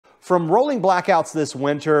From rolling blackouts this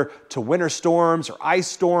winter to winter storms or ice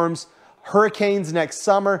storms, hurricanes next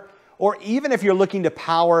summer, or even if you're looking to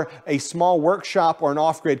power a small workshop or an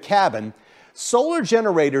off-grid cabin, solar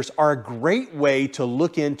generators are a great way to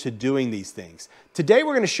look into doing these things. Today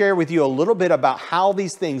we're going to share with you a little bit about how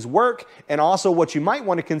these things work and also what you might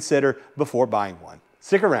want to consider before buying one.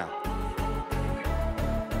 Stick around.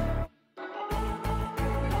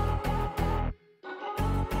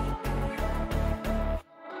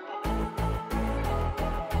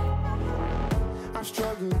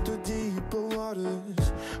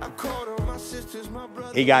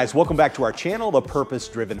 Hey guys, welcome back to our channel, The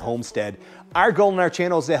Purpose-Driven Homestead. Our goal in our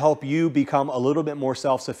channel is to help you become a little bit more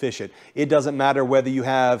self-sufficient. It doesn't matter whether you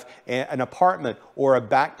have an apartment or a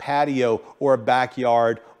back patio or a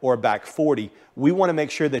backyard or a back 40. We want to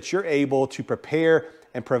make sure that you're able to prepare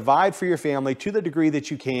and provide for your family to the degree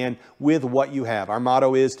that you can with what you have. Our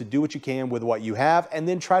motto is to do what you can with what you have and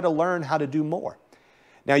then try to learn how to do more.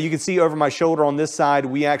 Now you can see over my shoulder on this side,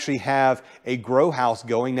 we actually have a grow house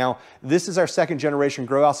going. Now, this is our second generation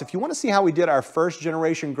grow house. If you want to see how we did our first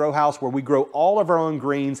generation grow house where we grow all of our own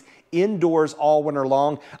greens indoors all winter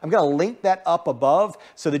long, I'm going to link that up above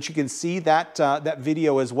so that you can see that, that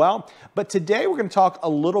video as well. But today we're going to talk a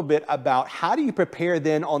little bit about how do you prepare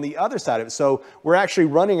then on the other side of it. So we're actually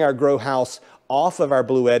running our grow house off of our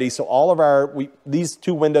Bluetti. So all of these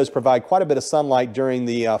two windows provide quite a bit of sunlight during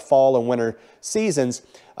the fall and winter seasons.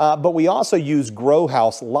 But we also use grow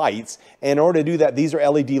house lights. And in order to do that, these are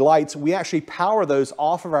LED lights. We actually power those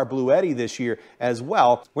off of our Bluetti this year as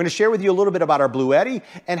well. We're going to share with you a little bit about our Bluetti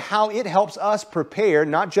and how it helps us prepare,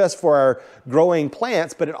 not just for our growing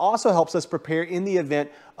plants, but it also helps us prepare in the event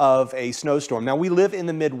of a snowstorm. Now we live in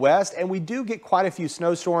the Midwest and we do get quite a few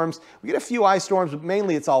snowstorms. We get a few ice storms, but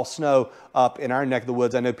mainly it's all snow up in our neck of the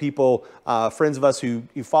woods. I know people, friends of us who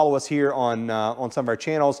follow us here on some of our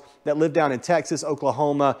channels that live down in Texas,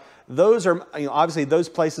 Oklahoma. Those are, obviously those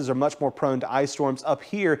places are much more prone to ice storms. Up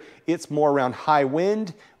here, it's more around high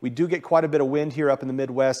wind. We do get quite a bit of wind here up in the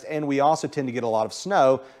Midwest, and we also tend to get a lot of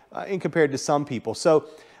snow in compared to some people. So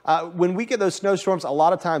when we get those snowstorms, a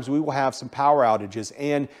lot of times we will have some power outages.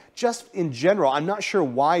 And just in general, I'm not sure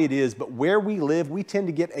why it is, but where we live, we tend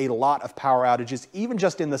to get a lot of power outages, even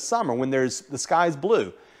just in the summer when the sky's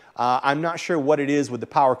blue. I'm not sure what it is with the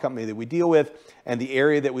power company that we deal with and the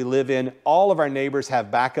area that we live in. All of our neighbors have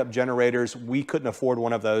backup generators. We couldn't afford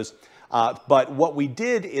one of those. But what we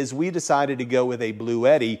did is we decided to go with a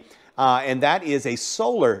Bluetti, and that is a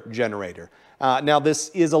solar generator. Now this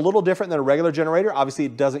is a little different than a regular generator. Obviously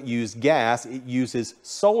it doesn't use gas, it uses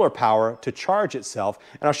solar power to charge itself.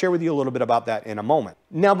 And I'll share with you a little bit about that in a moment.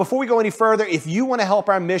 Now before we go any further, if you want to help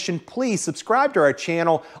our mission, please subscribe to our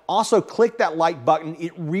channel. Also click that like button.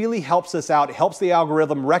 It really helps us out. It helps the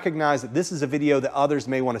algorithm recognize that this is a video that others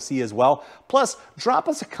may want to see as well. Plus drop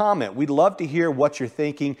us a comment. We'd love to hear what you're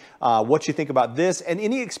thinking, what you think about this and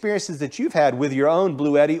any experiences that you've had with your own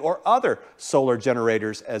Bluetti or other solar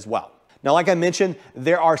generators as well. Now, like I mentioned,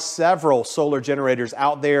 there are several solar generators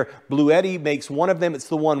out there. Bluetti makes one of them. It's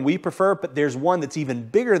the one we prefer, but there's one that's even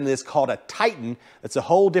bigger than this called a Titan. It's a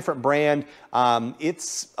whole different brand.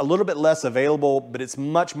 It's a little bit less available, but it's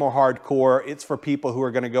much more hardcore. It's for people who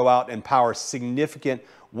are going to go out and power significant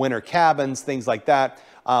winter cabins, things like that.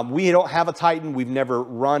 We don't have a Titan. We've never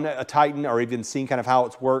run a Titan or even seen kind of how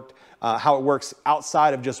it's worked, how it works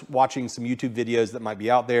outside of just watching some YouTube videos that might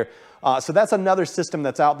be out there. So that's another system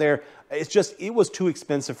that's out there. It was too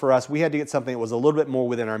expensive for us. We had to get something that was a little bit more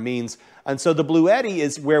within our means. And so the Bluetti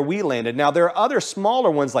is where we landed. Now there are other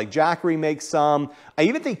smaller ones like Jackery makes some. I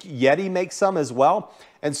even think Yeti makes some as well.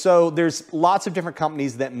 And so there's lots of different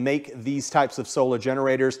companies that make these types of solar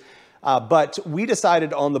generators. But we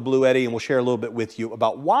decided on the Bluetti, and we'll share a little bit with you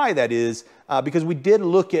about why that is, because we did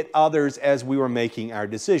look at others as we were making our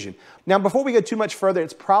decision. Now, before we go too much further,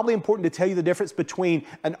 it's probably important to tell you the difference between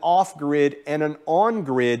an off-grid and an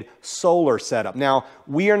on-grid solar setup. Now,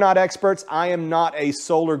 we are not experts. I am not a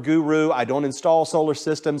solar guru. I don't install solar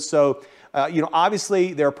systems. So,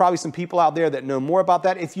 obviously there are probably some people out there that know more about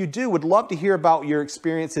that. If you do, would love to hear about your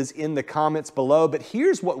experiences in the comments below. But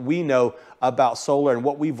here's what we know about solar and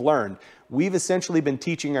what we've learned. We've essentially been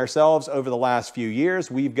teaching ourselves over the last few years.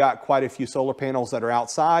 We've got quite a few solar panels that are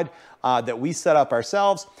outside that we set up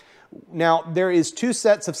ourselves. Now, there is two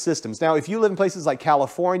sets of systems. Now, if you live in places like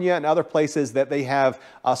California and other places that they have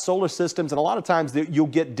solar systems, and a lot of times you'll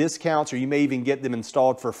get discounts or you may even get them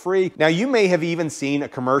installed for free. Now, you may have even seen a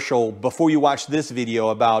commercial before you watch this video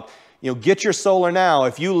about, get your solar now.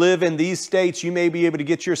 If you live in these states, you may be able to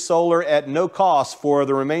get your solar at no cost for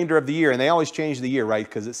the remainder of the year. And they always change the year, right?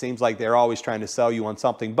 Because it seems like they're always trying to sell you on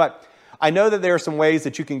something. But I know that there are some ways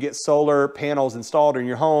that you can get solar panels installed in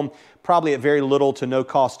your home, probably at very little to no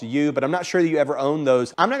cost to you, but I'm not sure that you ever own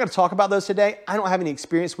those. I'm not going to talk about those today. I don't have any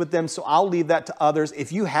experience with them, so I'll leave that to others.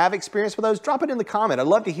 If you have experience with those, drop it in the comment. I'd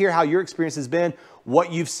love to hear how your experience has been,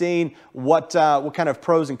 what you've seen, what kind of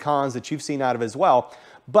pros and cons that you've seen out of it as well.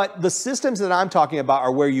 But the systems that I'm talking about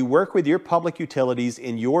are where you work with your public utilities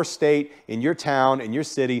in your state, in your town, in your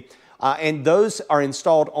city, and those are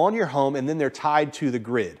installed on your home and then they're tied to the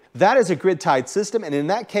grid. That is a grid-tied system, and in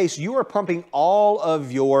that case, you are pumping all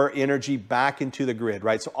of your energy back into the grid,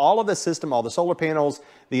 right? So all of the system, all the solar panels,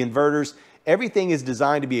 the inverters, everything is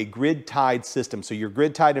designed to be a grid-tied system. So your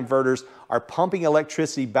grid-tied inverters are pumping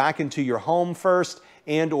electricity back into your home first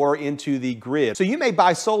and or into the grid. So you may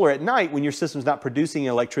buy solar at night when your system's not producing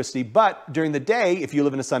electricity, but during the day, if you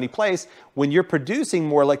live in a sunny place, when you're producing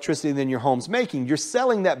more electricity than your home's making, you're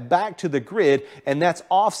selling that back to the grid, and that's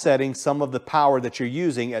offsetting some of the power that you're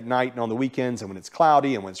using at night and on the weekends and when it's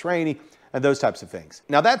cloudy and when it's rainy and those types of things.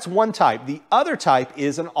 Now that's one type. The other type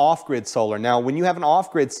is an off-grid solar. Now when you have an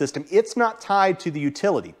off-grid system, it's not tied to the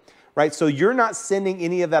utility, right? So you're not sending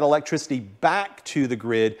any of that electricity back to the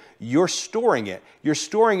grid, you're storing it. You're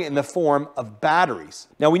storing it in the form of batteries.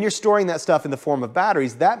 Now when you're storing that stuff in the form of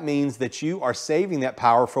batteries, that means that you are saving that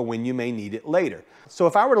power for when you may need it later. So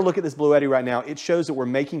if I were to look at this Bluetti right now, it shows that we're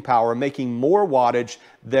making power, making more wattage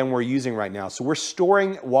than we're using right now. So we're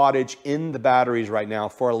storing wattage in the batteries right now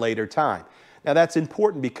for a later time. Now that's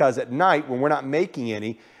important because at night when we're not making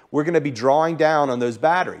any, we're going to be drawing down on those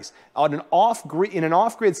batteries. In an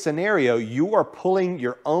off-grid scenario, you are pulling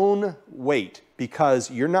your own weight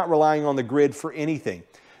because you're not relying on the grid for anything.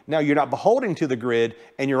 Now, you're not beholden to the grid,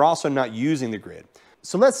 and you're also not using the grid.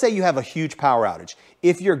 So let's say you have a huge power outage.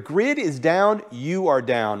 If your grid is down, you are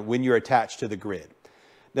down when you're attached to the grid.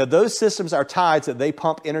 Now, those systems are tied so they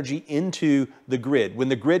pump energy into the grid. When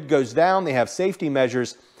the grid goes down, they have safety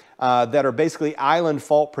measures that are basically island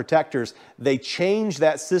fault protectors. They change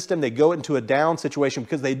that system. They go into a down situation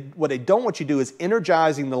because what they don't want you to do is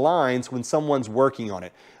energizing the lines when someone's working on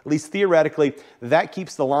it. At least theoretically, that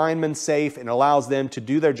keeps the linemen safe and allows them to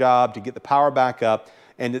do their job to get the power back up,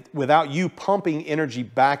 and without you pumping energy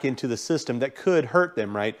back into the system that could hurt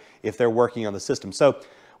them, right, if they're working on the system. So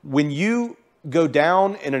when you go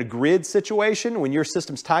down in a grid situation, when your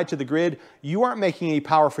system's tied to the grid, you aren't making any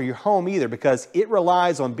power for your home either because it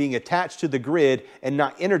relies on being attached to the grid and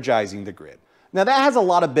not energizing the grid. Now that has a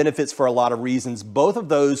lot of benefits for a lot of reasons. Both of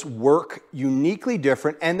those work uniquely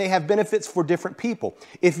different and they have benefits for different people.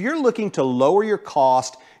 If you're looking to lower your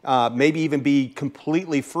cost, maybe even be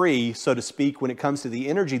completely free, so to speak, when it comes to the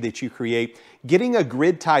energy that you create, getting a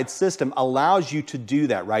grid-tied system allows you to do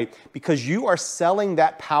that, right? Because you are selling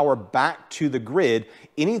that power back to the grid,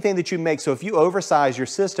 anything that you make. So if you oversize your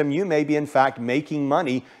system, you may be in fact making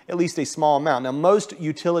money, at least a small amount. Now most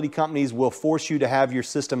utility companies will force you to have your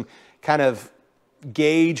system kind of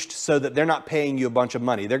gauged so that they're not paying you a bunch of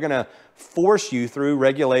money. They're going to force you through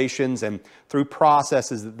regulations and through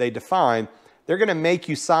processes that they define. They're going to make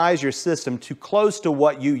you size your system to close to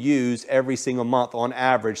what you use every single month on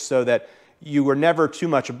average so that you are never too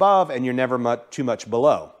much above and you're never too much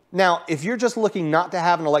below. Now, if you're just looking not to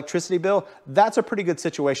have an electricity bill, that's a pretty good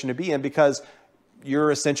situation to be in because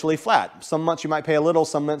you're essentially flat. Some months you might pay a little,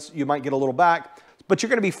 some months you might get a little back, but you're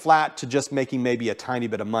going to be flat to just making maybe a tiny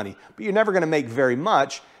bit of money. But you're never going to make very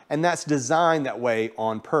much, and that's designed that way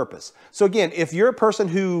on purpose. So again, if you're a person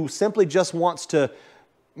who simply just wants to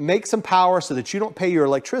make some power so that you don't pay your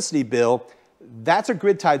electricity bill, that's a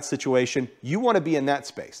grid-tied situation. You want to be in that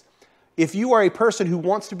space. If you are a person who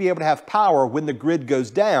wants to be able to have power when the grid goes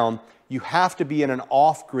down, you have to be in an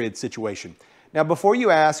off-grid situation. Now, before you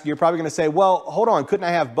ask, you're probably going to say, well, hold on, couldn't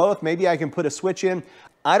I have both? Maybe I can put a switch in.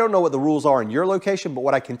 I don't know what the rules are in your location, but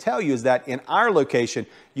what I can tell you is that in our location,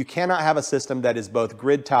 you cannot have a system that is both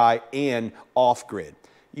grid tie and off-grid.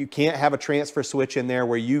 You can't have a transfer switch in there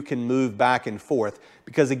where you can move back and forth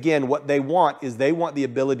because again, what they want is they want the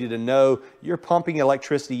ability to know you're pumping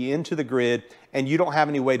electricity into the grid and you don't have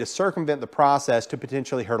any way to circumvent the process to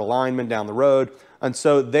potentially hurt a lineman down the road. And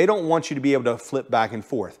so they don't want you to be able to flip back and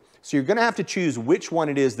forth. So you're going to have to choose which one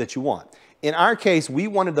it is that you want. In our case, we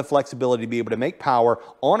wanted the flexibility to be able to make power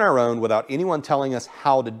on our own without anyone telling us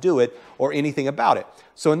how to do it or anything about it.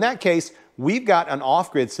 So in that case, we've got an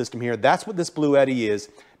off-grid system here. That's what this Bluetti is.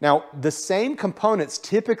 Now, the same components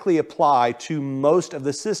typically apply to most of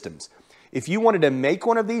the systems. If you wanted to make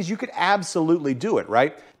one of these, you could absolutely do it,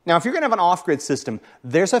 right? Now, if you're going to have an off-grid system,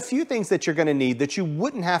 there's a few things that you're going to need that you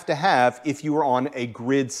wouldn't have to have if you were on a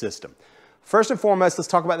grid system. First and foremost, let's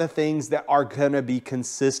talk about the things that are going to be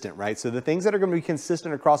consistent, right? So the things that are going to be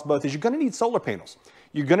consistent across both is you're going to need solar panels.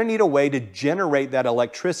 You're going to need a way to generate that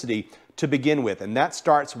electricity to begin with, and that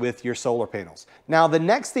starts with your solar panels. Now, the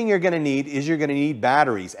next thing you're going to need is you're going to need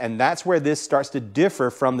batteries, and that's where this starts to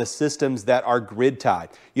differ from the systems that are grid-tied.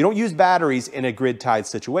 You don't use batteries in a grid-tied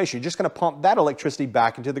situation. You're just going to pump that electricity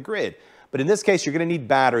back into the grid. But in this case, you're going to need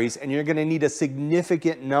batteries, and you're going to need a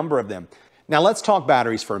significant number of them. Now, let's talk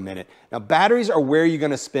batteries for a minute. Now, batteries are where you're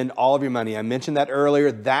going to spend all of your money. I mentioned that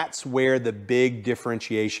earlier. That's where the big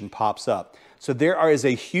differentiation pops up. So there is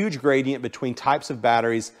a huge gradient between types of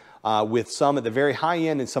batteries, with some at the very high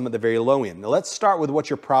end and some at the very low end. Now, let's start with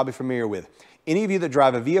what you're probably familiar with. Any of you that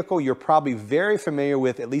drive a vehicle, you're probably very familiar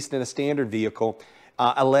with, at least in a standard vehicle,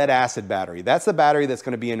 a lead acid battery. That's the battery that's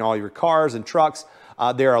going to be in all your cars and trucks.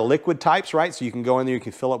 There are liquid types, right? So you can go in there, you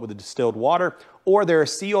can fill up with the distilled water, or there are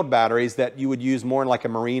sealed batteries that you would use more in like a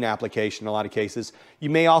marine application in a lot of cases. You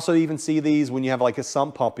may also even see these when you have like a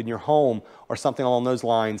sump pump in your home or something along those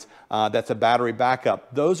lines that's a battery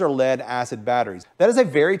backup. Those are lead acid batteries. That is a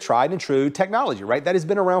very tried and true technology, right? That has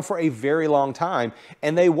been around for a very long time,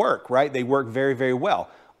 and they work, right? They work very, very well.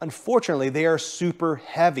 Unfortunately, they are super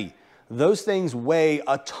heavy. Those things weigh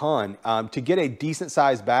a ton. To get a decent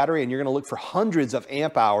sized battery, and you're gonna look for hundreds of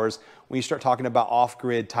amp hours when you start talking about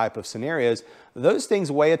off-grid type of scenarios, those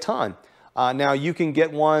things weigh a ton. Now you can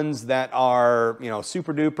get ones that are,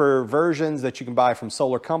 super duper versions that you can buy from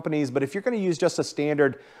solar companies, but if you're gonna use just a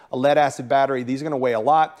standard lead acid battery, these are gonna weigh a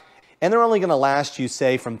lot, and they're only gonna last you,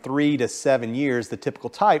 say, from 3 to 7 years, the typical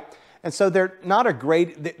type. And so they're not a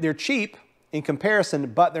great, they're cheap in comparison,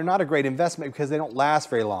 but they're not a great investment because they don't last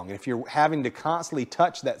very long. And if you're having to constantly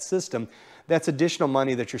touch that system, that's additional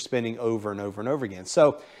money that you're spending over and over and over again.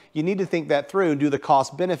 So you need to think that through and do the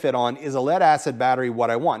cost benefit on, is a lead acid battery what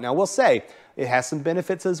I want? Now, we'll say it has some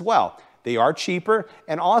benefits as well. They are cheaper,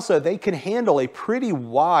 and also they can handle a pretty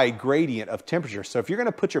wide gradient of temperature. So if you're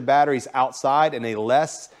gonna put your batteries outside in a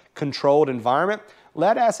less controlled environment,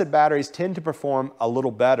 lead acid batteries tend to perform a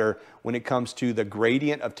little better when it comes to the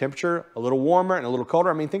gradient of temperature, a little warmer and a little colder.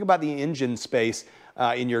 I mean, think about the engine space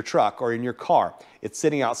in your truck or in your car. It's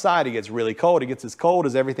sitting outside, it gets really cold. It gets as cold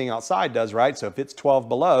as everything outside does, right? So if it's 12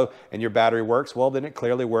 below and your battery works, well, then it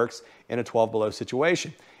clearly works in a 12 below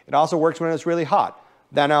situation. It also works when it's really hot.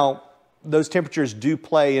 Now, those temperatures do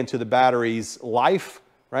play into the battery's life,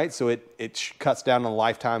 right? So it cuts down on the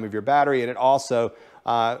lifetime of your battery, and it also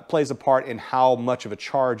plays a part in how much of a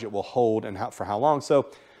charge it will hold and for how long. So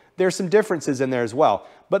there's some differences in there as well.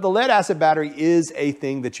 But the lead acid battery is a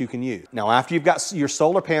thing that you can use. Now, after you've got your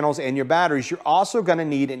solar panels and your batteries, you're also going to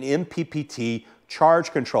need an MPPT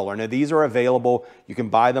charge controller. Now, these are available. You can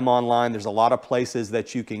buy them online. There's a lot of places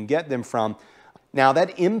that you can get them from. Now,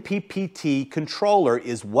 that MPPT controller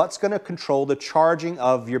is what's going to control the charging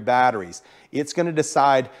of your batteries. It's going to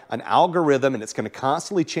decide an algorithm, and it's going to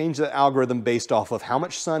constantly change the algorithm based off of how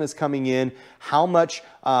much sun is coming in, how much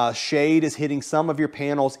shade is hitting some of your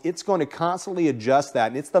panels. It's going to constantly adjust that,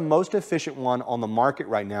 and it's the most efficient one on the market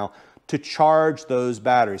right now to charge those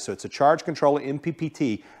batteries. So it's a charge controller,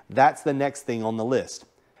 MPPT. That's the next thing on the list.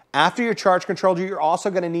 After your charge controller, you're also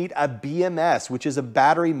going to need a BMS, which is a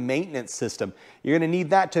battery maintenance system. You're going to need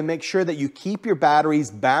that to make sure that you keep your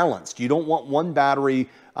batteries balanced. You don't want one battery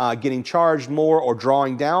getting charged more or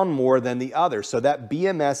drawing down more than the other. So that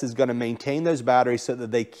BMS is going to maintain those batteries so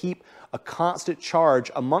that they keep a constant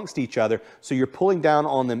charge amongst each other. So you're pulling down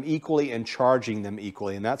on them equally and charging them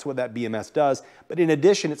equally. And that's what that BMS does. But in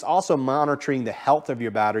addition, it's also monitoring the health of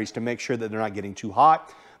your batteries to make sure that they're not getting too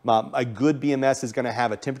hot. A good BMS is going to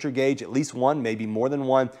have a temperature gauge, at least one, maybe more than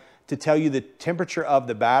one, to tell you the temperature of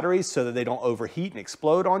the batteries so that they don't overheat and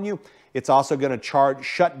explode on you. It's also going to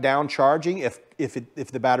shut down charging if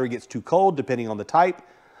the battery gets too cold, depending on the type.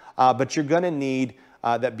 But you're going to need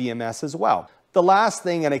that BMS as well. The last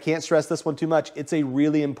thing, and I can't stress this one too much, it's a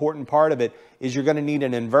really important part of it, is you're going to need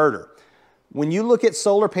an inverter. When you look at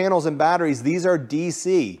solar panels and batteries, these are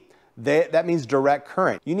DC. That means direct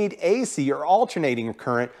current. You need AC or alternating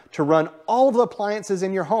current to run all of the appliances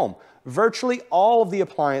in your home. Virtually all of the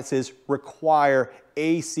appliances require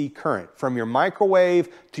AC current, from your microwave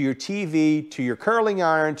to your TV to your curling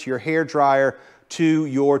iron to your hair dryer to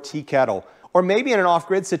your tea kettle. Or maybe in an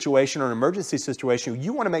off-grid situation or an emergency situation,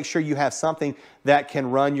 you want to make sure you have something that can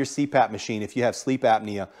run your CPAP machine if you have sleep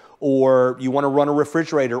apnea, or you want to run a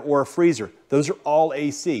refrigerator or a freezer. Those are all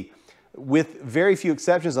AC. With very few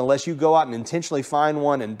exceptions, unless you go out and intentionally find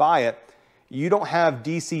one and buy it, you don't have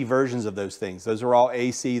DC versions of those things. Those are all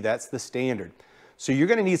AC, that's the standard. So you're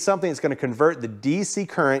going to need something that's going to convert the DC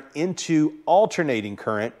current into alternating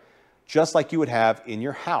current, just like you would have in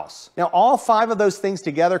your house. Now, all 5 of those things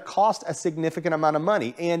together cost a significant amount of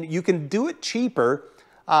money, and you can do it cheaper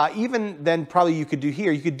even than probably you could do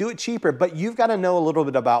here. You could do it cheaper, but you've got to know a little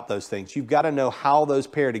bit about those things. You've got to know how those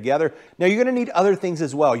pair together. Now you're going to need other things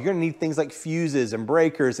as well. You're going to need things like fuses and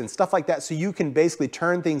breakers and stuff like that, so you can basically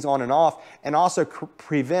turn things on and off and also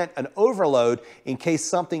prevent an overload in case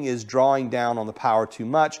something is drawing down on the power too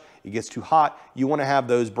much. It gets too hot. You want to have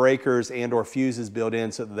those breakers and or fuses built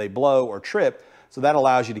in so that they blow or trip. So that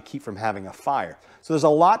allows you to keep from having a fire. So there's a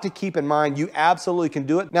lot to keep in mind. You absolutely can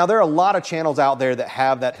do it. Now there are a lot of channels out there that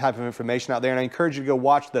have that type of information out there, and I encourage you to go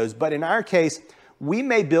watch those. But in our case, we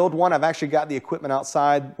may build one. I've actually got the equipment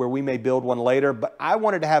outside where we may build one later, but I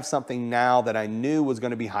wanted to have something now that I knew was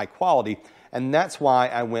going to be high quality, and that's why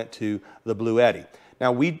I went to the Bluetti.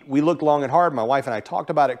 Now we looked long and hard. My wife and I talked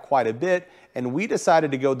about it quite a bit, and we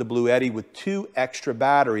decided to go with the Bluetti with 2 extra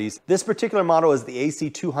batteries. This particular model is the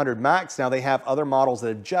AC200 Max. Now they have other models that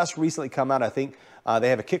have just recently come out. I think they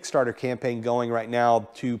have a Kickstarter campaign going right now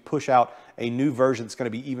to push out a new version that's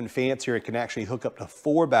going to be even fancier. It can actually hook up to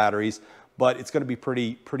 4 batteries, but it's going to be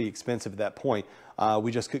pretty expensive at that point.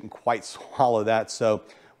 We just couldn't quite swallow that, so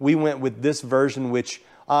we went with this version, which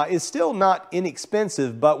is still not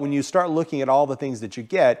inexpensive, but when you start looking at all the things that you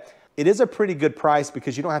get, it is a pretty good price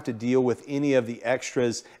because you don't have to deal with any of the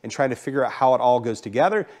extras and trying to figure out how it all goes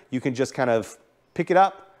together. You can just kind of pick it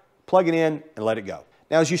up, plug it in, and let it go.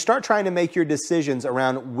 Now, as you start trying to make your decisions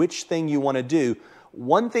around which thing you want to do,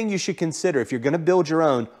 one thing you should consider if you're going to build your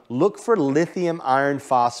own, look for lithium iron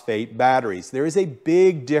phosphate batteries. There is a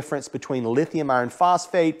big difference between lithium iron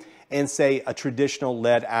phosphate and, say, a traditional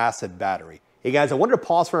lead acid battery. Hey guys, I wanted to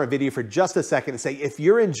pause for our video for just a second and say, if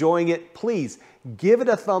you're enjoying it, please give it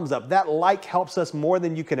a thumbs up. That like helps us more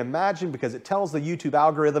than you can imagine because it tells the YouTube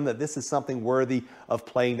algorithm that this is something worthy of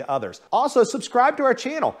playing to others. Also, subscribe to our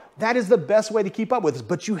channel. That is the best way to keep up with us,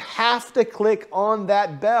 but you have to click on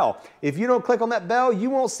that bell. If you don't click on that bell,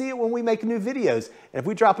 you won't see it when we make new videos. And if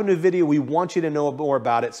we drop a new video, we want you to know more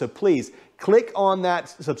about it. So please click on that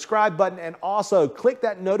subscribe button and also click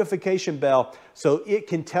that notification bell so it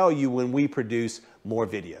can tell you when we produce more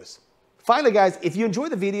videos. Finally, guys, if you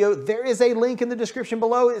enjoyed the video, there is a link in the description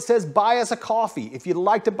below. It says buy us a coffee. If you'd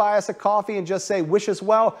like to buy us a coffee and just say wish us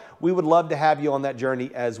well, we would love to have you on that journey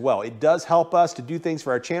as well. It does help us to do things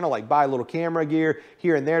for our channel, like buy a little camera gear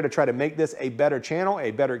here and there to try to make this a better channel, a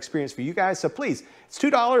better experience for you guys. So please, it's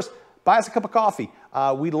 $2. Buy us a cup of coffee.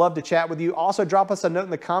 We'd love to chat with you. Also, drop us a note in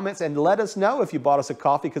the comments and let us know if you bought us a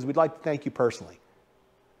coffee because we'd like to thank you personally.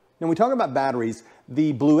 Now, when we talk about batteries,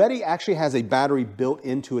 the Bluetti actually has a battery built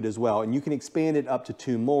into it as well, and you can expand it up to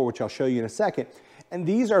 2 more, which I'll show you in a second. And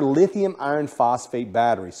these are lithium iron phosphate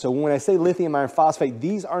batteries. So when I say lithium iron phosphate,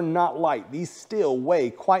 these are not light. These still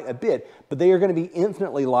weigh quite a bit, but they are going to be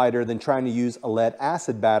infinitely lighter than trying to use a lead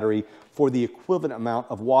acid battery for the equivalent amount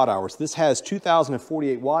of watt hours. This has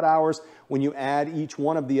 2,048 watt hours. When you add each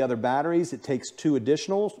one of the other batteries, it takes 2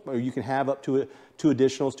 additionals, or you can have up to 2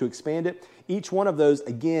 additionals to expand it. Each one of those,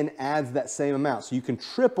 again, adds that same amount. So you can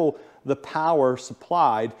triple the power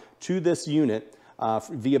supplied to this unit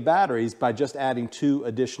via batteries by just adding 2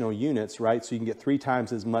 additional units, right? So you can get 3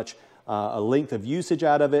 times as much a length of usage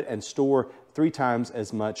out of it and store 3 times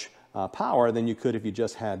as much power than you could if you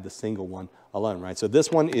just had the single one alone, right? So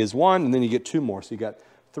this one is 1, and then you get 2 more. So you got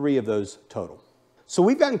 3 of those total. So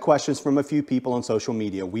we've gotten questions from a few people on social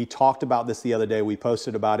media. We talked about this the other day. We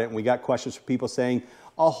posted about it, and we got questions from people saying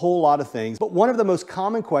a whole lot of things. But one of the most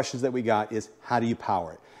common questions that we got is, how do you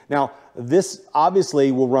power it? Now, this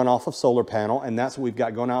obviously will run off of solar panel, and that's what we've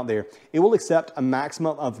got going out there. It will accept a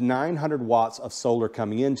maximum of 900 watts of solar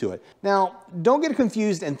coming into it. Now, don't get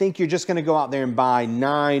confused and think you're just going to go out there and buy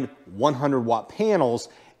 9 100-watt panels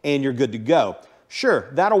and you're good to go. Sure,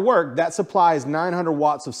 that'll work. That supplies 900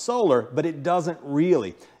 watts of solar, but it doesn't really.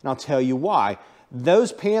 And I'll tell you why.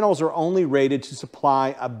 Those panels are only rated to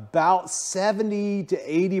supply about 70 to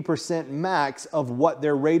 80% max of what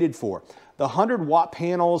they're rated for. The 100-watt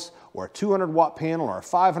panels or a 200-watt panel or a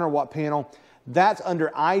 500-watt panel, that's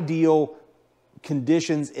under ideal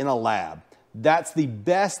conditions in a lab. That's the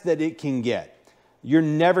best that it can get. You're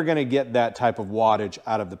never going to get that type of wattage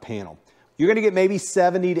out of the panel. You're going to get maybe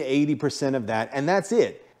 70 to 80% of that, and that's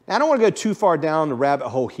it. Now, I don't want to go too far down the rabbit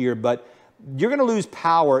hole here, but you're going to lose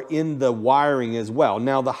power in the wiring as well.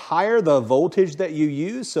 Now, the higher the voltage that you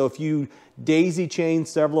use, so if you daisy chain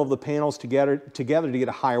several of the panels together to get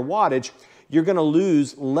a higher wattage, you're going to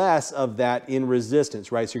lose less of that in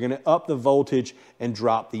resistance, right? So you're going to up the voltage and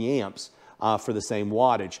drop the amps for the same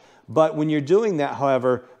wattage. But when you're doing that,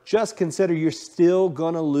 however, just consider you're still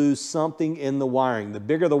going to lose something in the wiring. The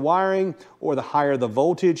bigger the wiring or the higher the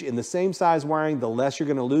voltage in the same size wiring, the less you're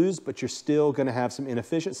going to lose, but you're still going to have some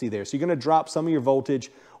inefficiency there. So you're going to drop some of your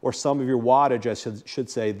voltage or some of your wattage, I should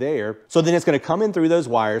say, there. So then it's going to come in through those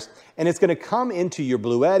wires, and it's going to come into your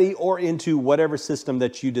Bluetti or into whatever system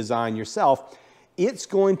that you design yourself. It's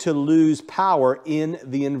going to lose power in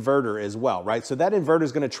the inverter as well, right? So that inverter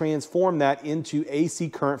is going to transform that into AC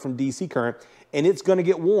current from DC current, and it's going to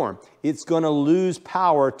get warm. It's going to lose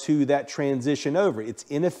power to that transition over. It's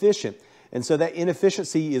inefficient. And so that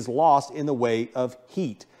inefficiency is lost in the way of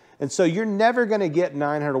heat. And so you're never going to get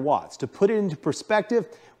 900 watts. To put it into perspective,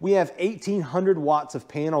 we have 1,800 watts of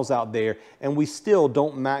panels out there, and we still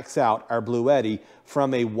don't max out our Bluetti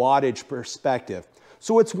from a wattage perspective.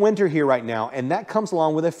 So it's winter here right now, and that comes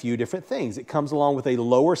along with a few different things. It comes along with a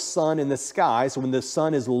lower sun in the sky. So when the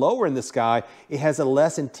sun is lower in the sky, it has a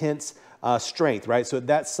less intense strength, right? So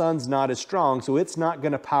that sun's not as strong, so it's not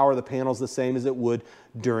going to power the panels the same as it would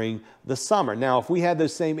during the summer. Now, if we had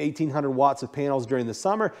those same 1,800 watts of panels during the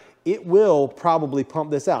summer, it will probably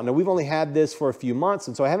pump this out. Now, we've only had this for a few months,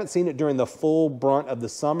 and so I haven't seen it during the full brunt of the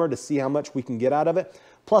summer to see how much we can get out of it.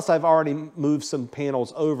 Plus, I've already moved some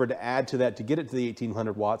panels over to add to that to get it to the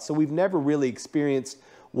 1,800 watts. So we've never really experienced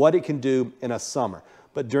what it can do in a summer.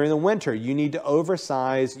 But during the winter, you need to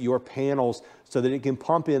oversize your panels so that it can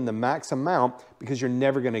pump in the max amount, because you're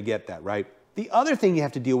never going to get that, right? The other thing you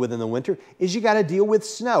have to deal with in the winter is you got to deal with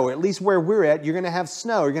snow. Or at least where we're at, you're going to have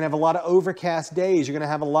snow. You're going to have a lot of overcast days. You're going to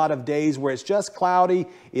have a lot of days where it's just cloudy,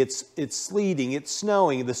 it's sleeting, it's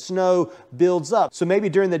snowing, the snow builds up. So maybe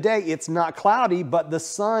during the day it's not cloudy, but the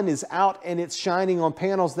sun is out and it's shining on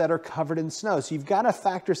panels that are covered in snow. So you've got to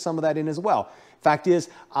factor some of that in as well. Fact is,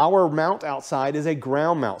 our mount outside is a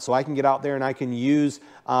ground mount, so I can get out there and I can use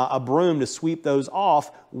a broom to sweep those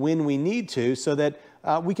off when we need to, so that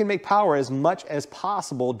we can make power as much as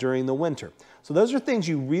possible during the winter. So those are things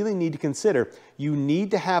you really need to consider. You need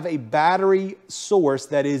to have a battery source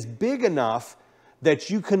that is big enough that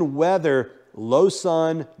you can weather low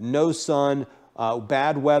sun, no sun,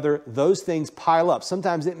 bad weather. Those things pile up.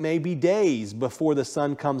 Sometimes it may be days before the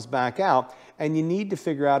sun comes back out, and you need to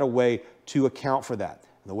figure out a way to account for that.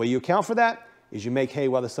 And the way you account for that is you make hay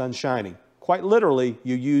while the sun's shining. Quite literally,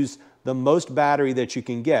 you use the most battery that you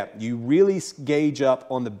can get. You really gauge up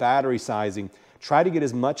on the battery sizing. Try to get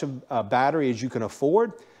as much of a battery as you can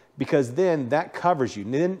afford, because then that covers you.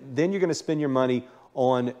 Then you're going to spend your money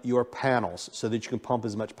on your panels so that you can pump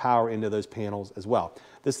as much power into those panels as well.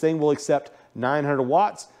 This thing will accept 900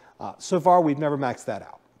 watts. So far, we've never maxed that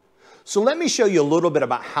out. So let me show you a little bit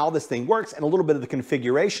about how this thing works and a little bit of the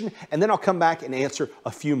configuration, and then I'll come back and answer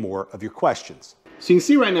a few more of your questions. So you can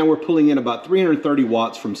see right now we're pulling in about 330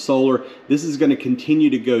 watts from solar. This is going to continue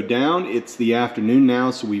to go down. It's the afternoon now,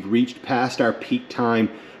 so we've reached past our peak time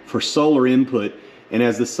for solar input. And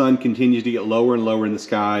as the sun continues to get lower and lower in the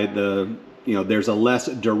sky, there's a less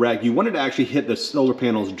direct. You wanted to actually hit the solar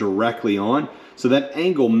panels directly on, so that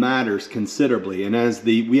angle matters considerably. And as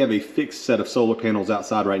we have a fixed set of solar panels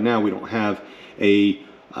outside right now, we don't have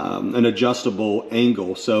an adjustable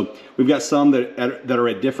angle. So we've got some that are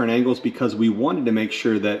at different angles, because we wanted to make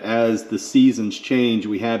sure that as the seasons change,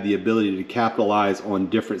 we have the ability to capitalize on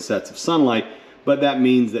different sets of sunlight. But that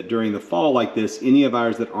means that during the fall like this, any of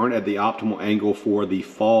ours that aren't at the optimal angle for the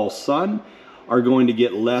fall sun are going to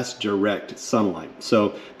get less direct sunlight.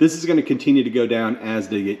 So this is going to continue to go down as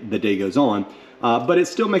the day goes on, but it's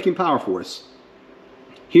still making power for us.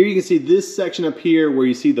 Here you can see this section up here where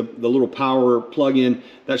you see the little power plug-in,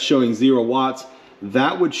 that's showing 0 watts.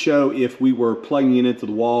 That would show if we were plugging it into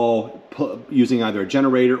the wall using either a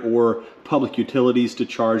generator or public utilities to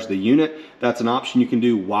charge the unit. That's an option you can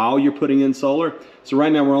do while you're putting in solar. So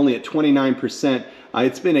right now we're only at 29%.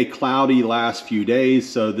 It's been a cloudy last few days,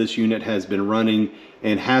 so this unit has been running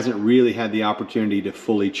and hasn't really had the opportunity to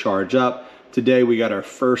fully charge up. Today we got our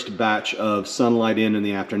first batch of sunlight in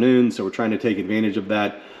the afternoon, so we're trying to take advantage of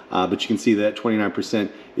that. But you can see that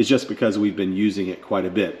 29% is just because we've been using it quite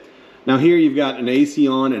a bit. Now here you've got an AC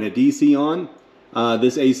on and a DC on.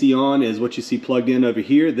 This AC on is what you see plugged in over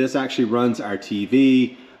here. This actually runs our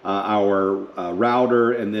TV, our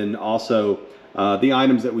router, and then also the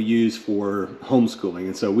items that we use for homeschooling.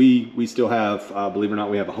 And so we still have, believe it or not,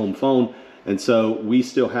 we have a home phone. And so we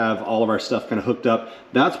still have all of our stuff kind of hooked up.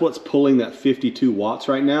 That's what's pulling that 52 watts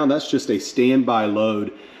right now. That's just a standby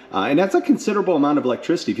load. And that's a considerable amount of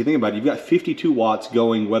electricity. If you think about it, you've got 52 watts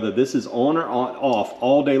going, whether this is on or off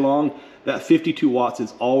all day long. That 52 watts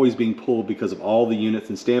is always being pulled because of all the units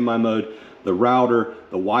in standby mode, the router,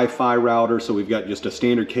 the Wi-Fi router. So we've got just a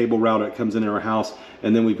standard cable router that comes in our house,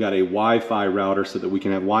 and then we've got a Wi-Fi router so that we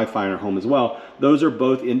can have Wi-Fi in our home as well. Those are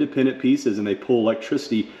both independent pieces, and they pull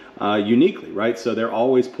electricity uniquely, right? So they're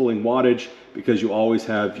always pulling wattage because you always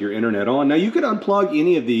have your internet on. Now you could unplug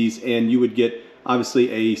any of these and you would get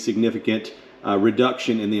obviously a significant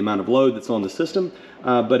reduction in the amount of load that's on the system.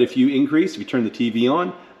 But if you increase, if you turn the TV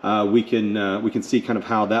on, we can see kind of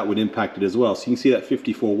how that would impact it as well. So you can see that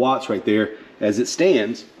 54 watts right there as it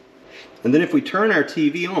stands. And then if we turn our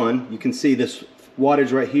TV on, you can see this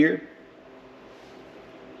wattage right here.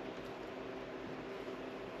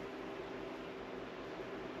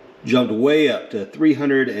 Jumped way up to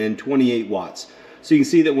 328 watts. So you can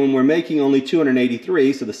see that when we're making only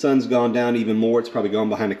 283, so the sun's gone down even more, it's probably gone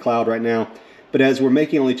behind a cloud right now. But as we're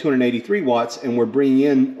making only 283 watts and we're bringing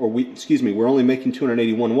in, we're only making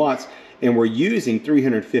 281 watts and we're using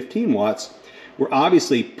 315 watts, we're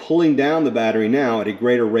obviously pulling down the battery now at a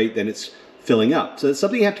greater rate than it's filling up. So that's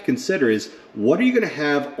something you have to consider is, what are you going to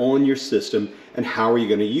have on your system and how are you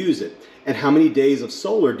going to use it? And how many days of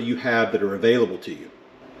solar do you have that are available to you?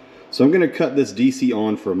 So I'm going to cut this DC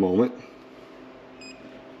on for a moment.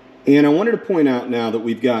 And I wanted to point out now that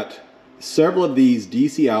we've got several of these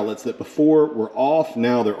DC outlets that before were off,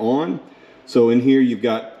 now they're on. So in here you've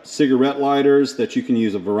got cigarette lighters that you can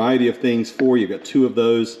use a variety of things for. You've got 2 of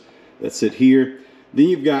those that sit here. Then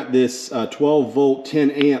you've got this 12 volt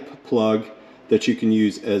 10 amp plug that you can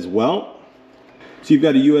use as well. So you've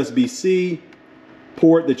got a USB-C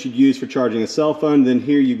port that you'd use for charging a cell phone. Then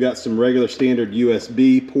here you've got some regular standard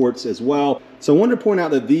USB ports as well. So I wanted to point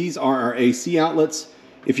out that these are our AC outlets.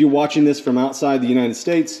 If you're watching this from outside the United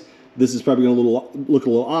States, this is probably going to look a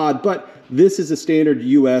little odd, but this is a standard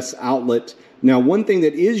US outlet. Now, one thing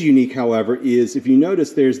that is unique, however, is if you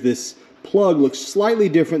notice there's this plug looks slightly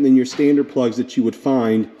different than your standard plugs that you would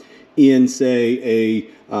find in, say,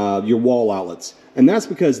 your wall outlets. And that's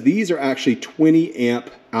because these are actually 20 amp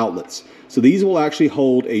outlets. So these will actually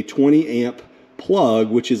hold a 20 amp plug,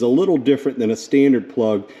 which is a little different than a standard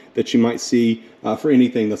plug that you might see for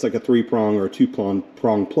anything that's like a 3-prong or a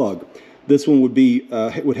 2-prong plug. This one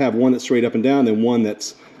would have one that's straight up and down, and one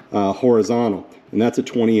that's horizontal, and that's a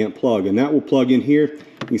 20 amp plug, and that will plug in here.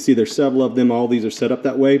 You can see there's several of them. All these are set up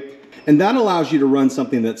that way, and that allows you to run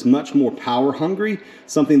something that's much more power hungry,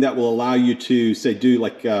 something that will allow you to say do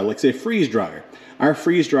like say a freeze dryer. Our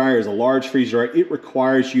freeze dryer is a large freeze dryer. It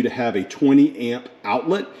requires you to have a 20 amp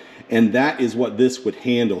outlet, and that is what this would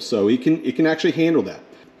handle. So it can actually handle that.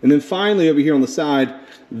 And then finally over here on the side,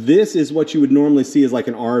 this is what you would normally see as like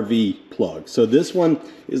an RV plug. So this one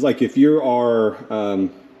is like if you're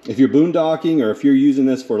boondocking, or if you're using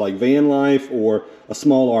this for like van life or a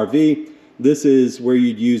small RV, this is where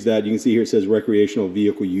you'd use that. You can see here it says recreational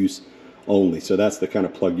vehicle use only. So that's the kind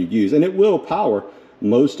of plug you'd use, and it will power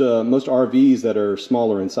most RVs that are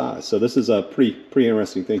smaller in size. So this is a pretty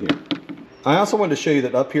interesting thing here. I also wanted to show you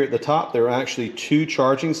that up here at the top there are actually 2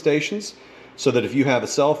 charging stations, so that if you have a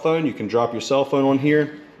cell phone, you can drop your cell phone on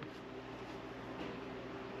here,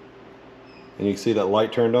 and you can see that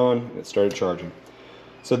light turned on and it started charging.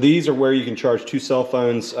 So these are where you can charge 2 cell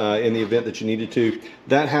phones in the event that you needed to.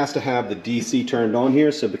 That has to have the DC turned on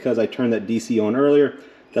here, so because I turned that DC on earlier,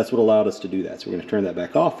 that's what allowed us to do that. So we're going to turn that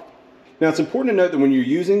back off. Now it's important to note that when you're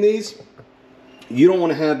using these, you don't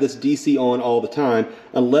want to have this DC on all the time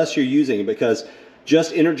unless you're using it, because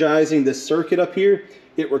just energizing this circuit up here,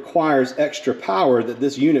 it requires extra power that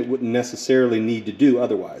this unit wouldn't necessarily need to do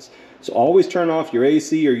otherwise. So always turn off your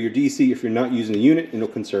AC or your DC if you're not using the unit, and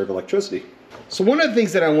it'll conserve electricity. So one of the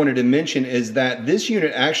things that I wanted to mention is that this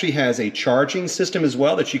unit actually has a charging system as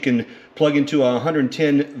well that you can plug into a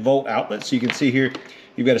 110 volt outlet. So you can see here,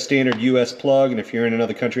 you've got a standard US plug, and if you're in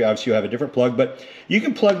another country, obviously you have a different plug, but you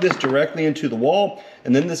can plug this directly into the wall,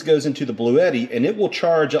 and then this goes into the Bluetti, and it will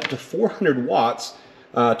charge up to 400 watts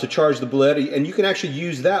to charge the Bluetti, and you can actually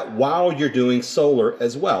use that while you're doing solar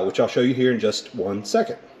as well, which I'll show you here in just 1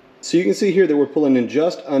 second. So you can see here that we're pulling in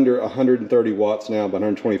just under 130 watts now, about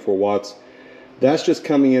 124 watts. That's just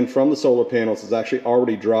coming in from the solar panels. It's actually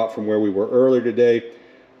already dropped from where we were earlier today.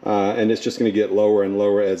 And it's just going to get lower and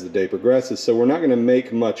lower as the day progresses. So we're not going to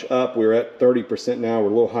make much up. We're at 30% now. We're a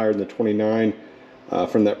little higher than the 29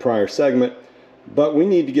 from that prior segment. But we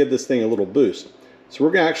need to give this thing a little boost. So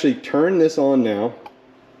we're going to actually turn this on now.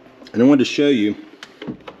 And I wanted to show you.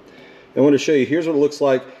 Here's what it looks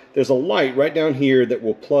like. There's a light right down here that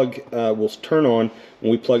will turn on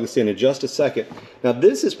when we plug this in just a second. Now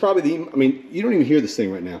this is probably you don't even hear this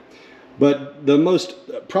thing right now. But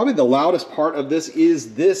probably the loudest part of this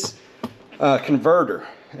is this converter.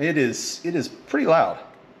 It is pretty loud.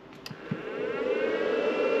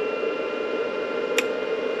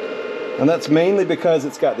 And that's mainly because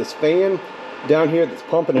it's got this fan down here that's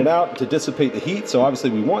pumping it out to dissipate the heat, so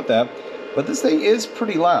obviously we want that. But this thing is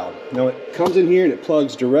pretty loud. Now it comes in here and it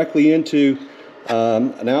plugs directly into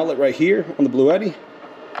an outlet right here on the Bluetti.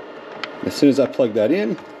 As soon as I plug that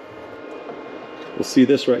in, we'll see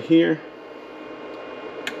this right here.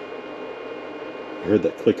 I heard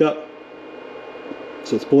that click up.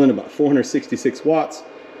 So it's pulling about 466 watts.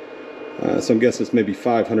 So I'm guessing it's maybe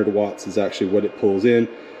 500 watts is actually what it pulls in.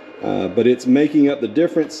 But it's making up the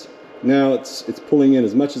difference. Now it's pulling in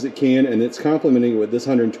as much as it can, and it's complementing with this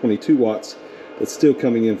 122 watts that's still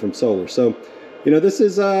coming in from solar. So, you know, this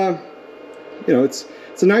is, you know, it's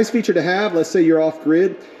a nice feature to have. Let's say you're off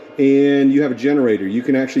grid and you have a generator. You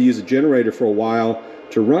can actually use a generator for a while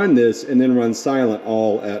to run this and then run silent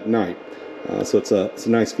all at night. So it's a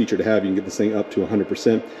nice feature to have. You can get this thing up to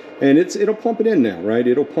 100%, and it'll pump it in now, right?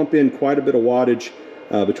 It'll pump in quite a bit of wattage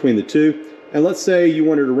between the two. And let's say you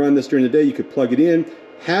wanted to run this during the day, you could plug it in,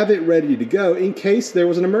 have it ready to go in case there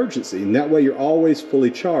was an emergency. And that way you're always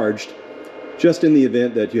fully charged, just in the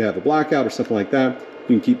event that you have a blackout or something like that.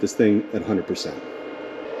 You can keep this thing at 100%.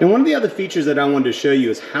 And one of the other features that I wanted to show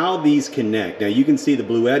you is how these connect. Now you can see the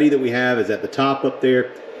Bluetti that we have is at the top up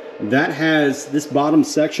there. That has this bottom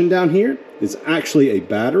section down here is actually a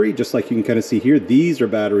battery, just like you can kind of see here. These are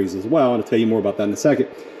batteries as well, and I'll tell you more about that in a second.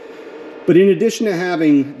 But in addition to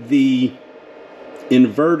having the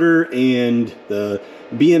inverter and the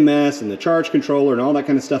BMS and the charge controller and all that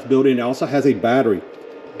kind of stuff built in, it also has a battery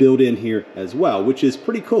built in here as well, which is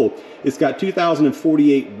pretty cool. It's got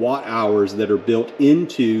 2048 watt hours that are built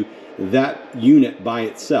into that unit by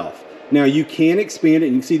itself. Now you can expand it,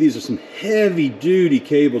 and you can see these are some heavy duty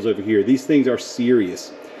cables over here. These things are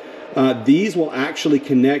serious. These will actually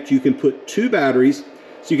connect. You can put two batteries,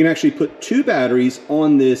 so you can actually put two batteries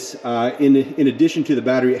on this in addition to the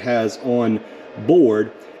battery it has on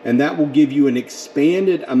board, and that will give you an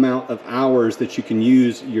expanded amount of hours that you can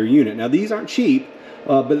use your unit. Now these aren't cheap,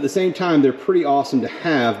 but at the same time they're pretty awesome to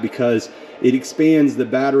have because it expands the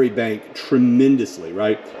battery bank tremendously,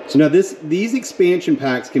 right? So now these expansion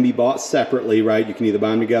packs can be bought separately, right? You can either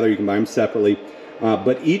buy them together, you can buy them separately.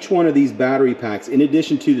 But each one of these battery packs, in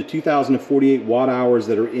addition to the 2048 watt hours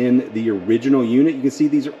that are in the original unit, you can see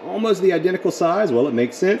these are almost the identical size. Well, it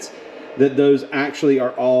makes sense that those actually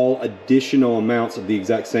are all additional amounts of the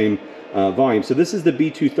exact same volume. So this is the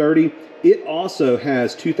B230. It also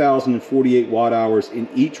has 2048 watt hours in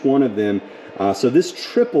each one of them. So this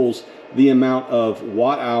triples the amount of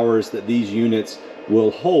watt hours that these units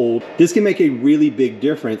will hold. This can make a really big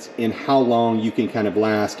difference in how long you can kind of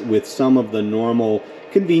last with some of the normal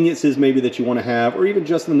conveniences maybe that you want to have, or even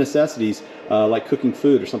just the necessities like cooking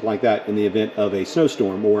food or something like that in the event of a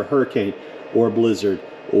snowstorm or a hurricane or a blizzard,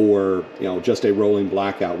 or just a rolling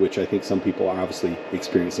blackout, which I think some people are obviously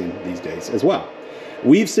experiencing these days as well.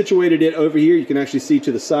 We've situated it over here. You can actually see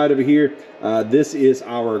to the side over here. This is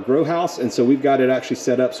our grow house, and so we've got it actually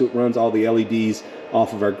set up so it runs all the LEDs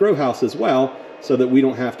off of our grow house as well, so that we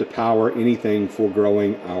don't have to power anything for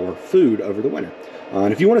growing our food over the winter.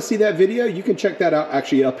 And if you want to see that video, you can check that out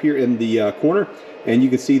actually up here in the corner, and you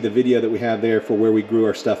can see the video that we have there for where we grew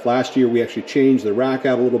our stuff last year. We actually changed the rack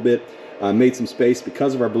out a little bit, made some space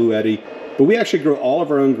because of our Bluetti. But we actually grow all of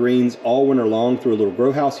our own greens all winter long through a little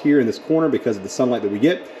grow house here in this corner because of the sunlight that we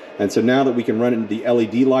get. And so now that we can run into the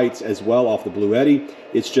LED lights as well off the Bluetti,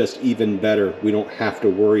 it's just even better. We don't have to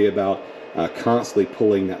worry about constantly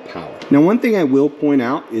pulling that power. Now, one thing I will point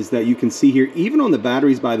out is that you can see here, even on the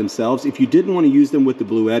batteries by themselves, if you didn't want to use them with the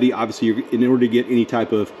Bluetti, obviously in order to get any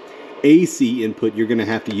type of AC input, you're going to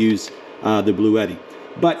have to use the Bluetti.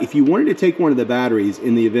 But if you wanted to take one of the batteries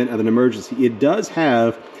in the event of an emergency, it does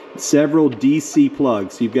have several DC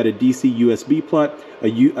plugs. So you've got a DC USB plug, a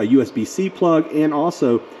USB-C plug, and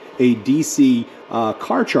also a DC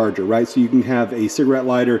car charger, right? So you can have a cigarette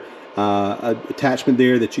lighter attachment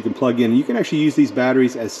there that you can plug in. You can actually use these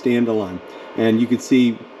batteries as standalone. And you can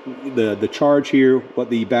see the charge here, what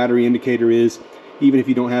the battery indicator is. Even if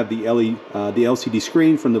you don't have the LCD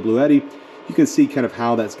screen from the Bluetti, you can see kind of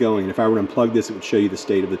how that's going. And if I were to unplug this, it would show you the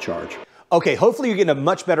state of the charge. Okay, hopefully you're getting a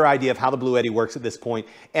much better idea of how the Bluetti works at this point.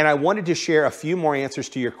 And I wanted to share a few more answers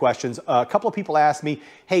to your questions. A couple of people asked me,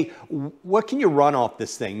 hey, what can you run off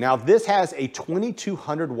this thing? Now, this has a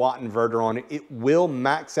 2200 watt inverter on it. It will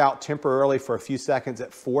max out temporarily for a few seconds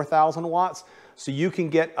at 4,000 watts. So you can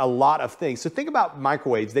get a lot of things. So think about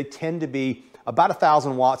microwaves. They tend to be about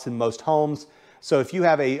 1,000 watts in most homes. So if you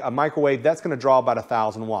have a microwave, that's going to draw about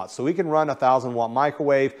 1,000 watts. So we can run a 1,000 watt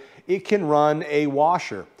microwave. It can run a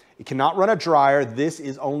washer. It cannot run a dryer. This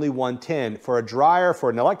is only 110. For a dryer,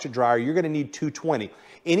 for an electric dryer, you're gonna need 220.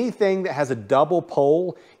 Anything that has a double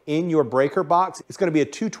pole in your breaker box, it's gonna be a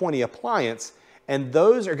 220 appliance, and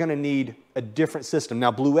those are gonna need a different system.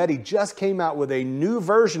 Now, Bluetti just came out with a new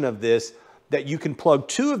version of this that you can plug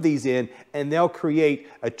 2 of these in, and they'll create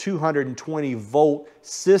a 220 volt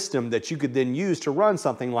system that you could then use to run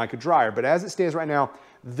something like a dryer. But as it stands right now,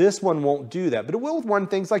 this one won't do that, but it will run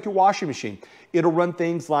things like your washing machine. It'll run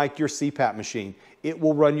things like your CPAP machine. It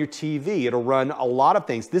will run your TV. It'll run a lot of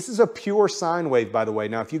things. This is a pure sine wave, by the way.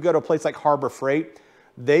 Now, if you go to a place like Harbor Freight,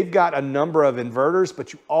 they've got a number of inverters,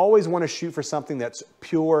 but you always want to shoot for something that's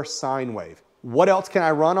pure sine wave. What else can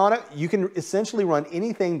I run on it? You can essentially run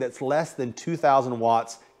anything that's less than 2,000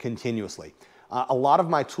 watts continuously. A lot of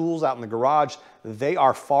my tools out in the garage, they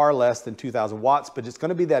are far less than 2,000 watts, but it's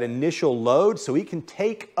gonna be that initial load, so it can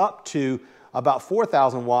take up to about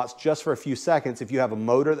 4,000 watts just for a few seconds. If you have a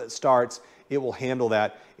motor that starts, it will handle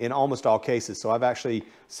that in almost all cases. So I've actually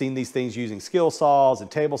seen these things using skill saws and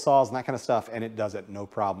table saws and that kind of stuff, and it does it no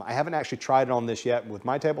problem. I haven't actually tried it on this yet with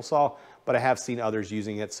my table saw, but I have seen others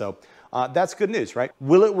using it, so that's good news, right?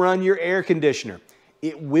 Will it run your air conditioner?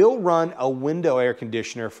 It will run a window air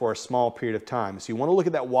conditioner for a small period of time. So you want to look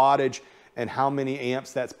at that wattage and how many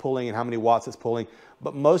amps that's pulling and how many watts it's pulling.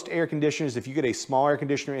 But most air conditioners, if you get a small air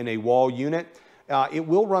conditioner in a wall unit, it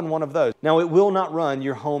will run one of those. Now, it will not run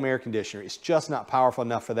your home air conditioner. It's just not powerful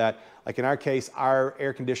enough for that. Like in our case, our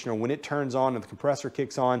air conditioner, when it turns on and the compressor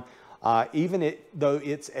kicks on, even though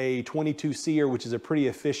it's a 22-seer, which is a pretty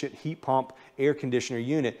efficient heat pump air conditioner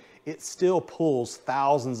unit, it still pulls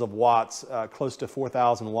thousands of watts, close to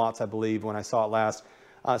 4,000 watts, I believe, when I saw it last.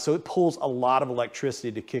 So it pulls a lot of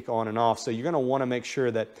electricity to kick on and off. So you're gonna wanna make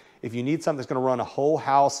sure that if you need something that's gonna run a whole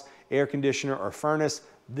house air conditioner or furnace,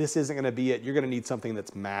 this isn't gonna be it. You're gonna need something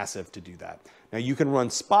that's massive to do that. Now you can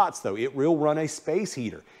run spots though. It will run a space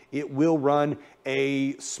heater. It will run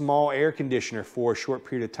a small air conditioner for a short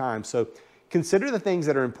period of time. So consider the things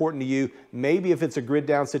that are important to you. Maybe if it's a grid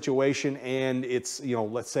down situation and it's,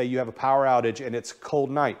 let's say you have a power outage and it's a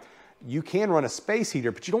cold night, you can run a space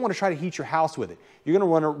heater, but you don't want to try to heat your house with it. You're going to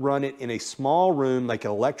want to run it in a small room, like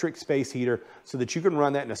an electric space heater, so that you can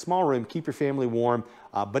run that in a small room, keep your family warm,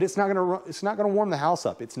 but it's not going to warm the house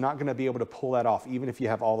up. It's not going to be able to pull that off, even if you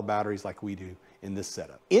have all the batteries like we do in this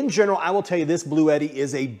setup. In general, I will tell you this Bluetti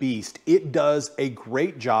is a beast. It does a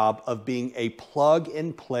great job of being a plug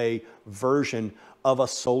and play version of a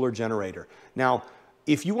solar generator. Now,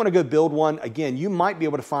 if you want to go build one, again, you might be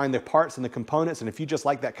able to find the parts and the components, and if you just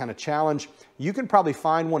like that kind of challenge, you can probably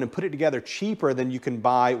find one and put it together cheaper than you can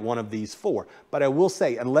buy one of these for. But I will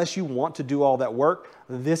say, unless you want to do all that work,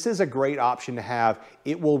 this is a great option to have.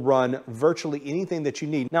 It will run virtually anything that you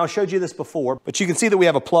need. Now, I showed you this before, but you can see that we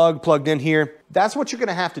have a plug plugged in here. That's what you're going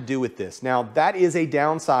to have to do with this. Now, that is a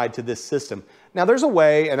downside to this system. Now, there's a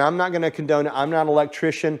way, and I'm not going to condone it. I'm not an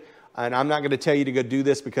electrician. And I'm not going to tell you to go do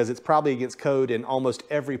this because it's probably against code in almost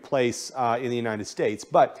every place in the United States.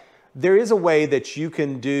 But there is a way that you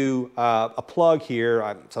can do a plug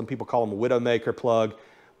here. Some people call them a Widowmaker plug.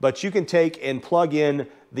 But you can take and plug in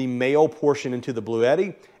the male portion into the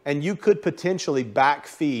Bluetti, and you could potentially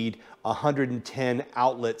backfeed 110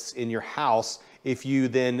 outlets in your house if you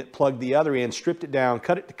then plug the other end, stripped it down,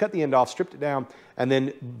 cut the end off, stripped it down, and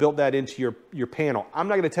then built that into your panel. I'm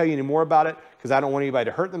not going to tell you any more about it because I don't want anybody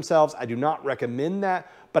to hurt themselves. I do not recommend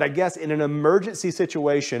that. But I guess in an emergency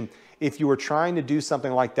situation, if you were trying to do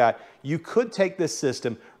something like that, you could take this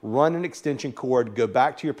system, run an extension cord, go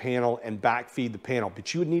back to your panel and backfeed the panel.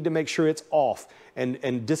 But you would need to make sure it's off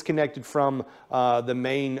and disconnected from the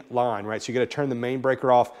main line, right? So you're going to turn the main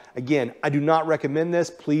breaker off. Again, I do not recommend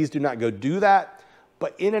this. Please do not go do that.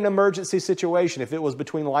 But in an emergency situation, if it was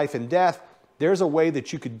between life and death, there's a way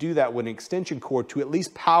that you could do that with an extension cord to at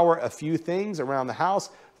least power a few things around the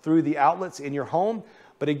house through the outlets in your home.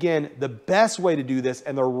 But again, the best way to do this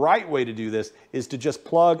and the right way to do this is to just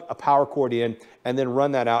plug a power cord in and then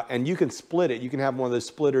run that out. And you can split it. You can have one of those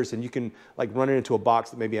splitters and you can like run it into a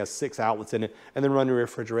box that maybe has 6 outlets in it and then run your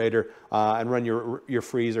refrigerator and run your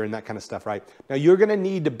freezer and that kind of stuff, right? Now you're gonna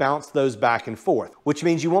need to bounce those back and forth, which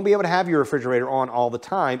means you won't be able to have your refrigerator on all the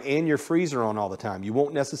time and your freezer on all the time. You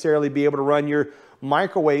won't necessarily be able to run your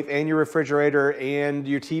microwave and your refrigerator and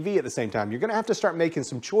your TV at the same time. You're gonna have to start making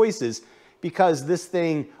some choices because this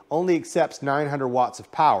thing only accepts 900 watts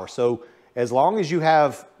of power. So as long as you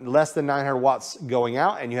have less than 900 watts going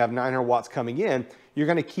out and you have 900 watts coming in, you're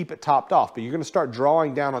gonna keep it topped off, but you're gonna start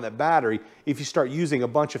drawing down on that battery if you start using a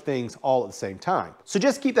bunch of things all at the same time. So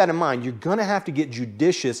just keep that in mind. You're gonna have to get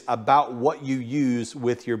judicious about what you use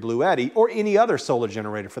with your Bluetti or any other solar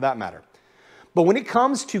generator for that matter. But when it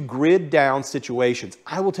comes to grid down situations,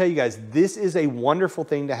 I will tell you guys, this is a wonderful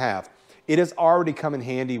thing to have. It has already come in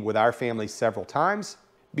handy with our family several times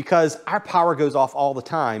because our power goes off all the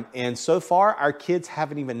time. And so far, our kids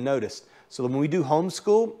haven't even noticed. So when we do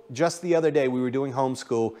homeschool, just the other day, we were doing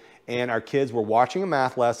homeschool and our kids were watching a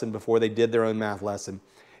math lesson before they did their own math lesson.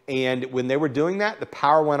 And when they were doing that, the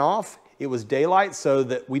power went off. It was daylight, so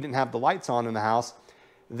that we didn't have the lights on in the house.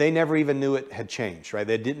 They never even knew it had changed, right?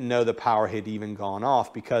 They didn't know the power had even gone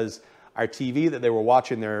off because our TV that they were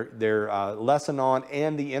watching their lesson on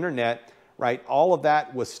and the internet, right? All of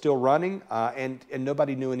that was still running and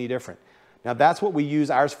nobody knew any different. Now that's what we use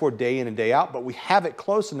ours for day in and day out, but we have it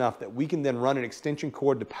close enough that we can then run an extension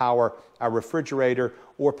cord to power our refrigerator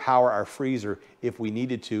or power our freezer if we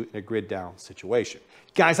needed to in a grid down situation.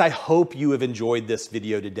 Guys, I hope you have enjoyed this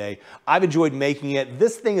video today. I've enjoyed making it.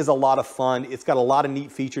 This thing is a lot of fun. It's got a lot of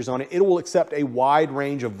neat features on it. It will accept a wide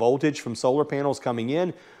range of voltage from solar panels coming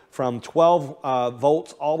in, from 12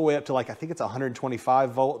 volts all the way up to I think it's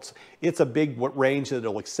 125 volts. It's a big range that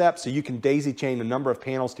it'll accept, so you can daisy chain a number of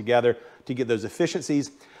panels together to get those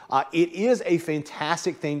efficiencies. It is a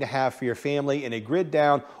fantastic thing to have for your family in a grid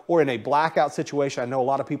down or in a blackout situation. I know a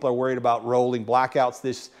lot of people are worried about rolling blackouts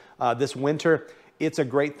this winter. It's a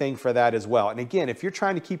great thing for that as well. And again, if you're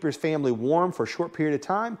trying to keep your family warm for a short period of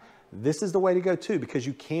time, this is the way to go too, because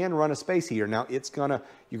you can run a space heater. Now you're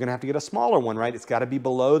gonna have to get a smaller one, right? It's gotta be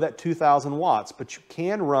below that 2,000 watts, but you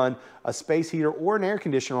can run a space heater or an air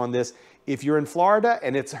conditioner on this. If you're in Florida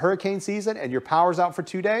and it's hurricane season and your power's out for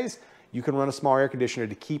 2 days, you can run a small air conditioner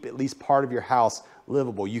to keep at least part of your house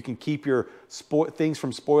livable. You can keep your things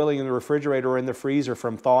from spoiling in the refrigerator or in the freezer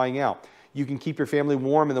from thawing out. You can keep your family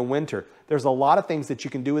warm in the winter. There's a lot of things that you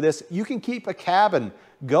can do with this. You can keep a cabin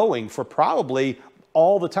going for probably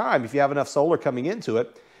all the time if you have enough solar coming into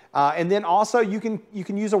it. And then also you can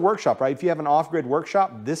use a workshop, right? If you have an off-grid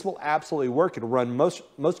workshop, this will absolutely work. It'll run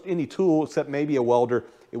most any tool except maybe a welder.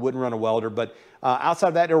 It wouldn't run a welder, but outside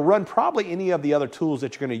of that, it'll run probably any of the other tools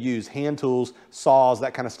that you're gonna use, hand tools, saws,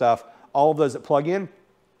 that kind of stuff. All of those that plug in,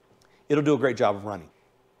 it'll do a great job of running.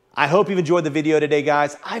 I hope you've enjoyed the video today,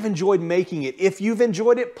 guys. I've enjoyed making it. If you've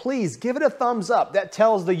enjoyed it, please give it a thumbs up. That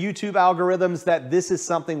tells the YouTube algorithms that this is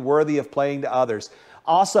something worthy of playing to others.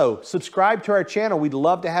 Also, subscribe to our channel. We'd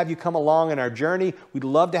love to have you come along in our journey. We'd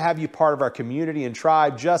love to have you part of our community and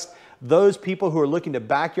tribe. Just those people who are looking to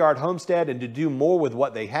backyard homestead and to do more with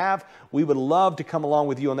what they have, we would love to come along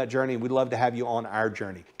with you on that journey. We'd love to have you on our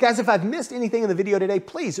journey. Guys, if I've missed anything in the video today,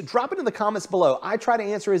 please drop it in the comments below. I try to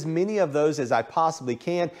answer as many of those as I possibly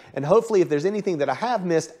can. And hopefully if there's anything that I have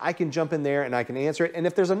missed, I can jump in there and I can answer it. And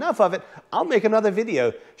if there's enough of it, I'll make another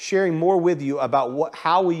video sharing more with you about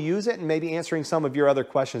how we use it and maybe answering some of your other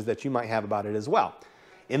questions that you might have about it as well.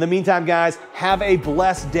 In the meantime, guys, have a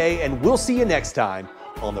blessed day and we'll see you next time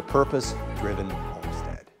on the Purpose Driven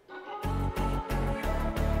Homestead.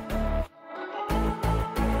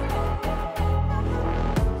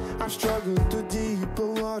 I'm struggling through deeper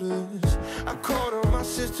waters. I called on my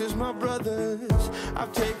sisters, my brothers.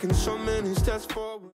 I've taken so many steps forward.